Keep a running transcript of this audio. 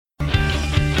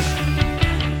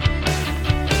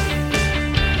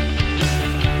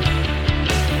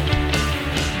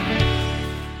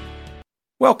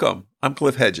Welcome. I'm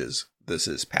Cliff Hedges. This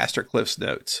is Pastor Cliff's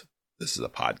Notes. This is a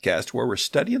podcast where we're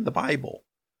studying the Bible.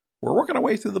 We're working our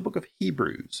way through the book of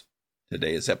Hebrews.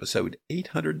 Today is episode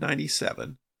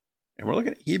 897, and we're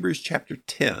looking at Hebrews chapter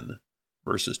 10,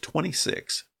 verses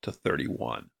 26 to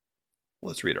 31.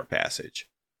 Let's read our passage.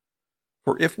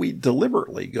 For if we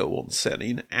deliberately go on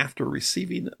sinning after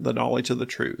receiving the knowledge of the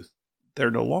truth,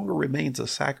 there no longer remains a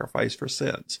sacrifice for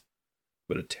sins,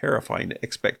 but a terrifying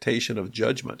expectation of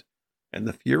judgment and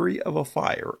the fury of a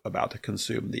fire about to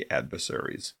consume the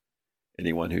adversaries.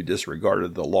 Anyone who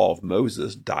disregarded the law of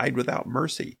Moses died without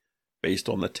mercy, based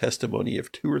on the testimony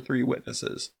of 2 or 3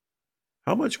 witnesses.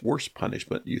 How much worse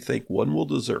punishment do you think one will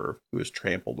deserve who has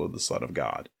trampled on the Son of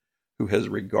God, who has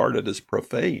regarded as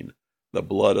profane the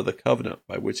blood of the covenant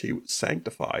by which he was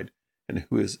sanctified, and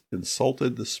who has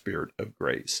insulted the Spirit of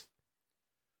grace?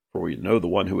 For we know the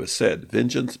one who has said,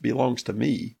 "Vengeance belongs to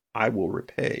me, I will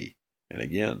repay." And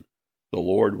again, the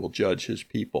Lord will judge his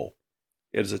people.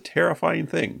 It is a terrifying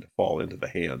thing to fall into the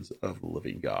hands of the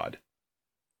living God.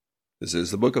 This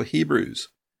is the book of Hebrews.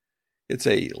 It's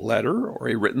a letter or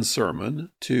a written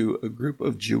sermon to a group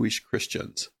of Jewish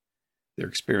Christians. They're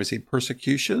experiencing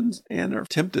persecutions and are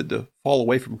tempted to fall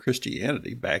away from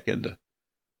Christianity back into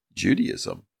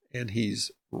Judaism. And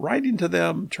he's writing to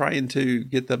them, trying to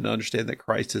get them to understand that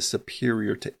Christ is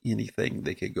superior to anything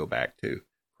they could go back to.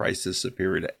 Christ is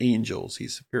superior to angels.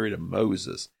 He's superior to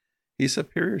Moses. He's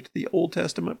superior to the Old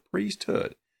Testament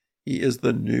priesthood. He is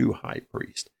the new high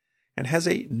priest and has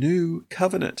a new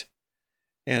covenant.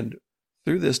 And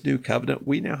through this new covenant,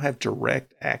 we now have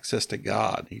direct access to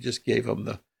God. He just gave them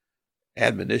the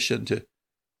admonition to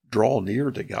draw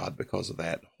near to God because of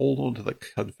that. Hold on to the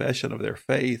confession of their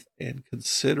faith and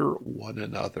consider one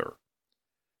another.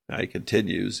 Now he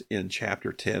continues in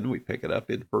chapter 10. We pick it up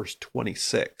in verse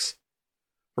 26.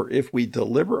 For if we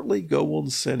deliberately go on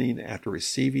sinning after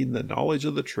receiving the knowledge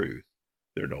of the truth,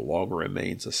 there no longer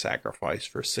remains a sacrifice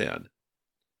for sin.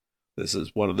 This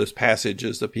is one of those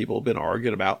passages that people have been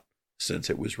arguing about since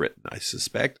it was written, I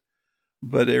suspect.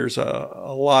 But there's a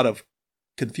lot of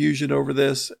confusion over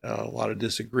this, a lot of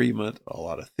disagreement, a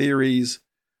lot of theories.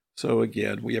 So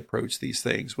again, we approach these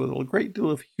things with a great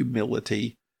deal of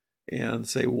humility and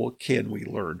say, well, can we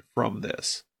learn from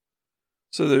this?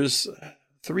 So there's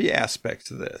 3 aspects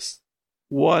to this.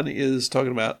 One is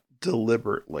talking about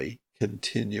deliberately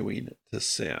continuing to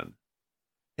sin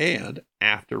and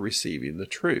after receiving the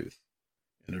truth.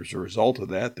 And as a result of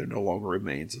that, there no longer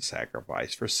remains a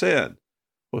sacrifice for sin.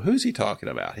 Well, who's he talking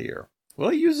about here?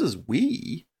 Well, he uses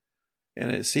we,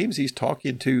 and it seems he's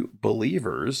talking to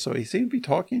believers, so he seems to be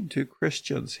talking to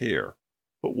Christians here.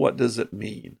 But what does it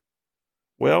mean?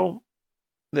 Well,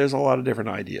 there's a lot of different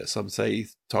ideas. Some say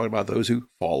he's talking about those who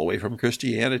fall away from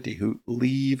Christianity, who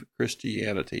leave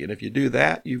Christianity. And if you do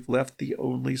that, you've left the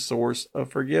only source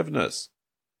of forgiveness.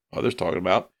 Others talking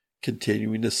about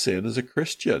continuing to sin as a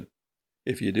Christian.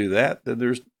 If you do that, then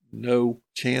there's no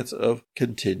chance of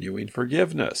continuing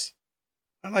forgiveness.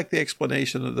 I like the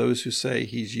explanation of those who say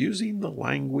he's using the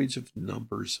language of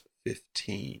Numbers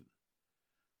 15.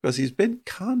 Because he's been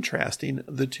contrasting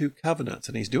the 2 covenants.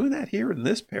 And he's doing that here in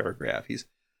this paragraph. He's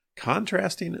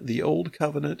contrasting the old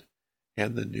covenant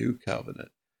and the new covenant.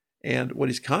 And what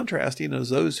he's contrasting is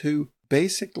those who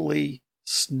basically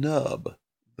snub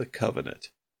the covenant.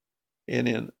 And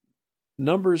in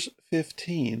Numbers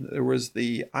 15, there was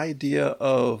the idea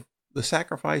of the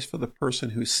sacrifice for the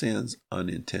person who sins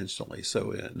unintentionally.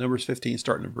 So in Numbers 15,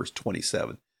 starting in verse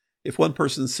 27, if one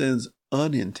person sins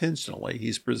unintentionally,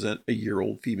 he's present a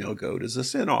year-old female goat as a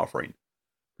sin offering.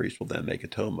 The priest will then make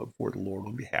atonement before the Lord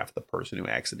on behalf of the person who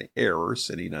acts in error,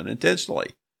 sinning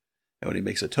unintentionally. And when he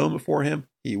makes atonement for him,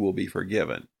 he will be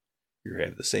forgiven. You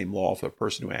have the same law for the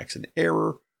person who acts in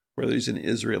error, whether he's an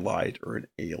Israelite or an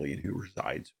alien who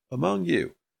resides among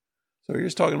you. So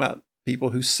here's talking about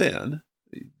people who sin.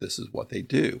 This is what they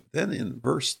do. Then in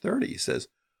verse 30, he says,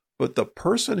 but the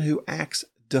person who acts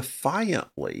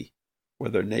defiantly,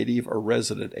 whether native or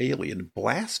resident alien,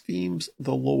 blasphemes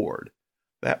the Lord.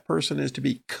 That person is to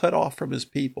be cut off from his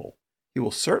people. He will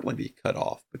certainly be cut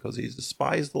off because he's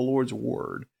despised the Lord's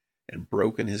word and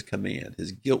broken his command.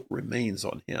 His guilt remains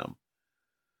on him.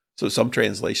 So some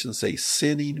translations say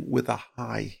sinning with a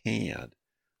high hand.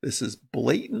 This is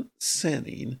blatant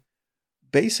sinning,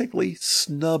 basically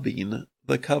snubbing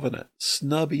the covenant,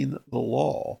 snubbing the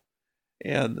law.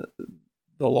 And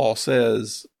the law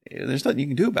says, and there's nothing you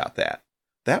can do about that.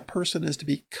 That person is to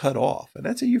be cut off. And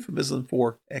that's a euphemism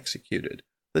for executed,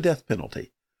 the death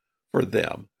penalty for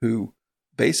them who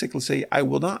basically say, I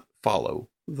will not follow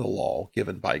the law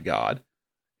given by God.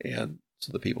 And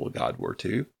so the people of God were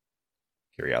to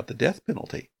carry out the death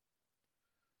penalty.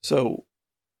 So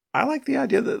I like the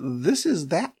idea that this is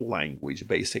that language,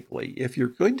 basically. If you're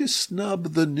going to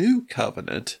snub the new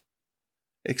covenant,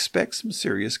 expect some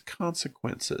serious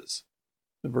consequences.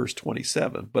 In verse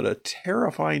 27, but a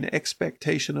terrifying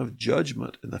expectation of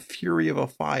judgment and the fury of a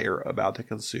fire about to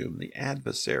consume the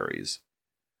adversaries.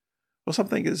 Well,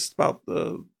 something is about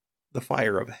the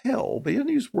fire of hell, but he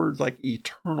doesn't use words like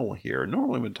eternal here.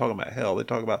 Normally when talking about hell, they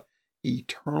talk about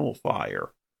eternal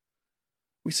fire.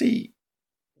 We see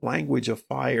language of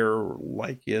fire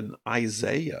like in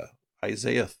Isaiah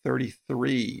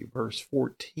 33, verse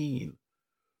 14,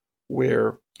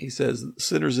 where he says,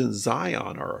 sinners in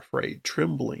Zion are afraid,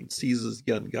 trembling seizes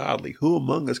the ungodly. Who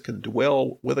among us can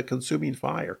dwell with a consuming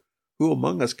fire? Who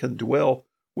among us can dwell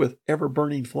with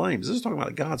ever-burning flames? This is talking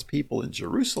about God's people in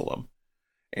Jerusalem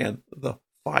and the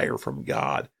fire from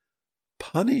God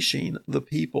punishing the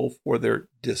people for their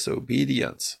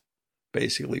disobedience,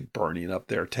 basically burning up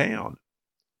their town.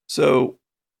 So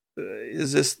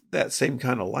is this that same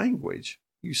kind of language?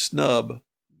 You snub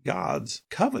God's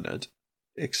covenant,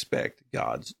 expect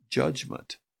God's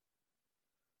judgment.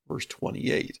 Verse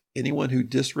 28, anyone who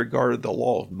disregarded the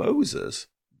law of Moses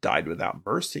died without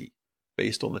mercy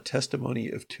based on the testimony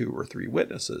of 2 or 3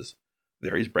 witnesses.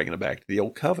 There he's bringing it back to the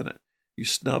old covenant. You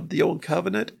snubbed the old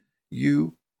covenant,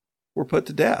 you were put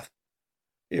to death.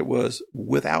 It was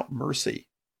without mercy.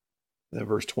 Then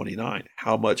verse 29,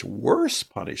 how much worse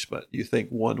punishment do you think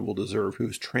one will deserve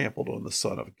who's trampled on the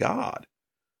Son of God,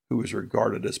 who is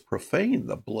regarded as profane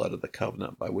the blood of the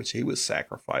covenant by which he was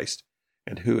sacrificed,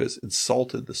 and who has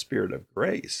insulted the Spirit of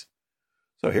grace?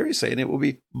 So here he's saying it will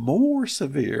be more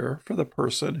severe for the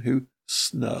person who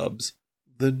snubs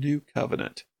the new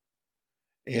covenant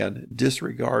and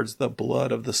disregards the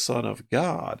blood of the Son of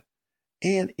God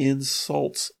and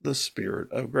insults the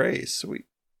Spirit of grace. So we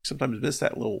sometimes miss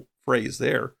that little phrase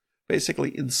there,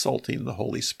 basically insulting the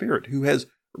Holy Spirit who has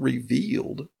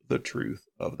revealed the truth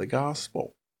of the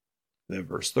gospel. Then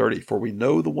verse 30, for we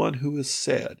know the one who has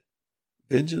said,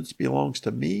 vengeance belongs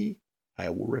to me, I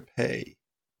will repay.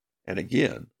 And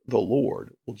again, the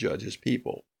Lord will judge his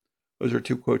people. Those are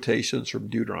 2 quotations from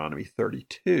Deuteronomy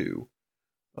 32,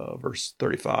 verse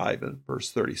 35 and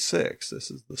verse 36.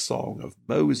 This is the Song of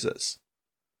Moses.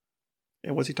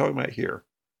 And what's he talking about here?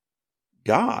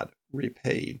 God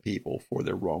repaying people for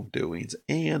their wrongdoings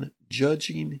and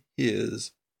judging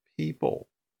his people.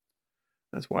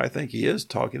 That's why I think he is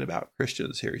talking about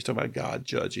Christians here. He's talking about God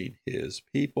judging his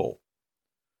people.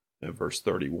 In verse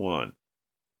 31,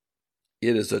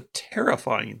 it is a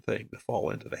terrifying thing to fall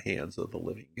into the hands of the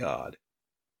living God.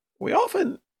 We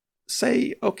often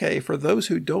say, okay, for those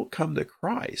who don't come to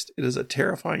Christ, it is a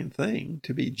terrifying thing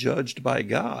to be judged by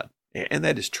God. And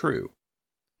that is true.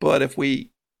 But if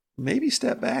we maybe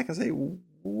step back and say,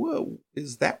 whoa,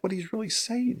 is that what he's really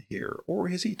saying here? Or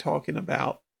is he talking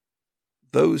about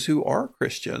those who are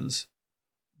Christians,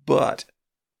 but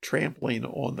trampling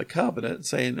on the covenant,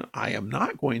 saying, I am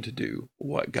not going to do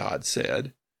what God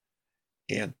said,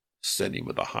 and sinning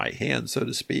with a high hand, so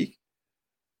to speak?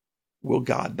 Will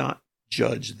God not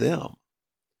judge them?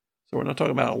 So we're not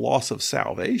talking about a loss of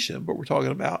salvation, but we're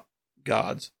talking about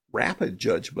God's rapid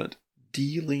judgment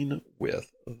dealing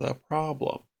with the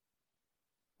problem.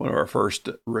 One of our first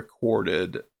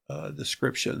recorded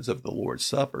descriptions of the Lord's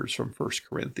Supper is from 1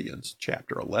 Corinthians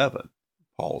chapter 11.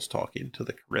 Paul's talking to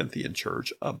the Corinthian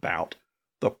church about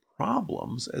the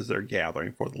problems as they're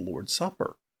gathering for the Lord's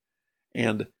Supper.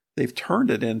 And they've turned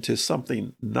it into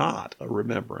something not a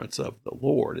remembrance of the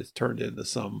Lord. It's turned into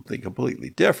something completely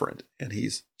different. And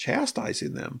he's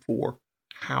chastising them for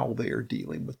how they are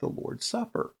dealing with the Lord's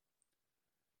Supper.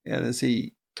 And as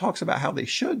he talks about how they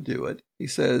should do it, he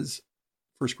says,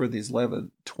 1 Corinthians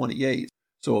 11:28,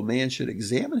 so a man should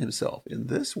examine himself. In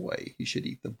this way he should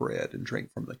eat the bread and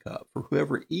drink from the cup. For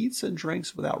whoever eats and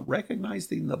drinks without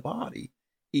recognizing the body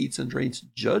eats and drinks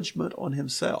judgment on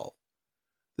himself.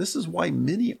 This is why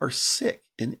many are sick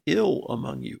and ill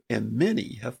among you, and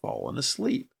many have fallen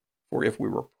asleep. For if we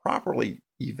were properly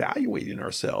evaluating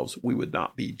ourselves, we would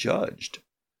not be judged.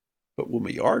 But when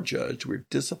we are judged, we're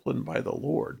disciplined by the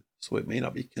Lord, so it may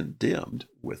not be condemned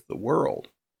with the world.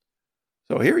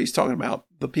 So here he's talking about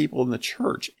the people in the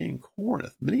church in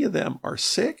Corinth. Many of them are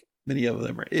sick. Many of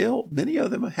them are ill. Many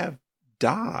of them have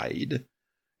died.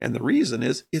 And the reason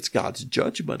is it's God's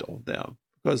judgment on them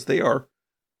because they are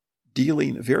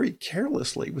dealing very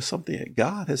carelessly with something that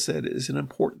God has said is an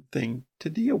important thing to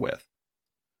deal with.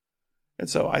 And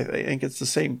so I think it's the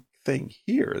same thing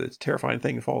here. It's a terrifying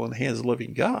thing to fall in the hands of the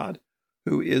living God,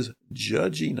 who is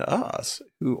judging us,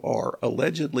 who are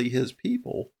allegedly his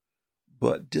people,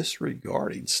 but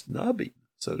disregarding, snubbing,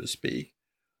 so to speak,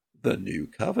 the new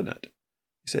covenant.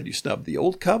 He said, you snub the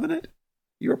old covenant,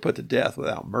 you are put to death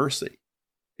without mercy.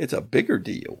 It's a bigger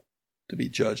deal to be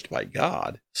judged by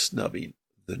God snubbing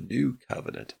the new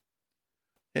covenant.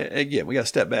 Again, we got to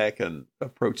step back and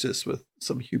approach this with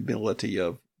some humility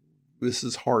of this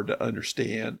is hard to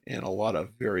understand, and a lot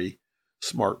of very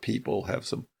smart people have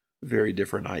some very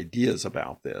different ideas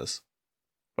about this.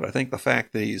 But I think the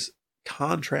fact that he's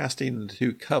contrasting the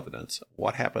two covenants,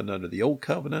 what happened under the old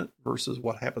covenant versus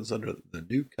what happens under the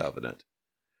new covenant,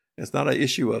 it's not an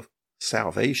issue of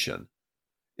salvation.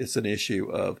 It's an issue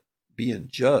of being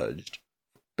judged,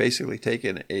 basically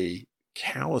taking a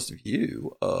callous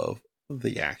view of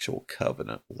the actual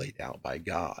covenant laid out by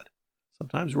God.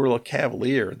 Sometimes we're a little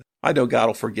cavalier. I know God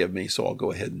will forgive me, so I'll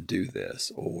go ahead and do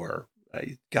this. Or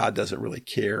God doesn't really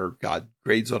care. God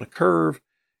grades on a curve,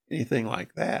 anything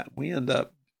like that. We end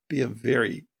up being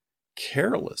very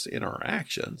careless in our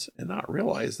actions and not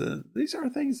realize that these are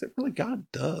things that really God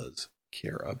does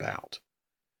care about.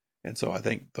 And so I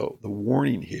think the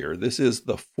warning here, this is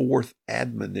the fourth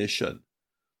admonition.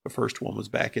 The first one was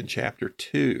back in chapter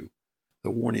 2,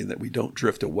 the warning that we don't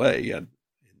drift away and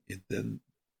then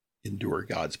endure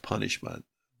God's punishment.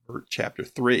 Or chapter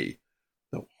 3,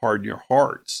 don't harden your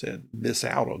hearts and miss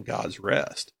out on God's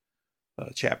rest.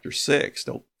 Chapter 6,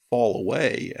 don't fall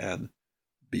away and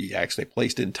be actually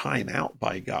placed in time out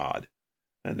by God.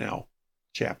 And now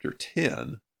chapter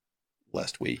 10,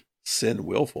 lest we sin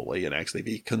willfully and actually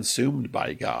be consumed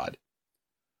by God.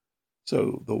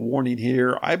 So the warning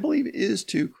here, I believe, is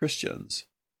to Christians.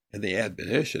 And the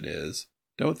admonition is,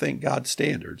 don't think God's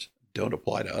standards don't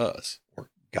apply to us, or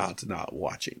God's not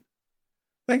watching.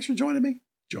 Thanks for joining me.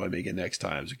 Join me again next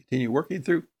time as we continue working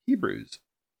through Hebrews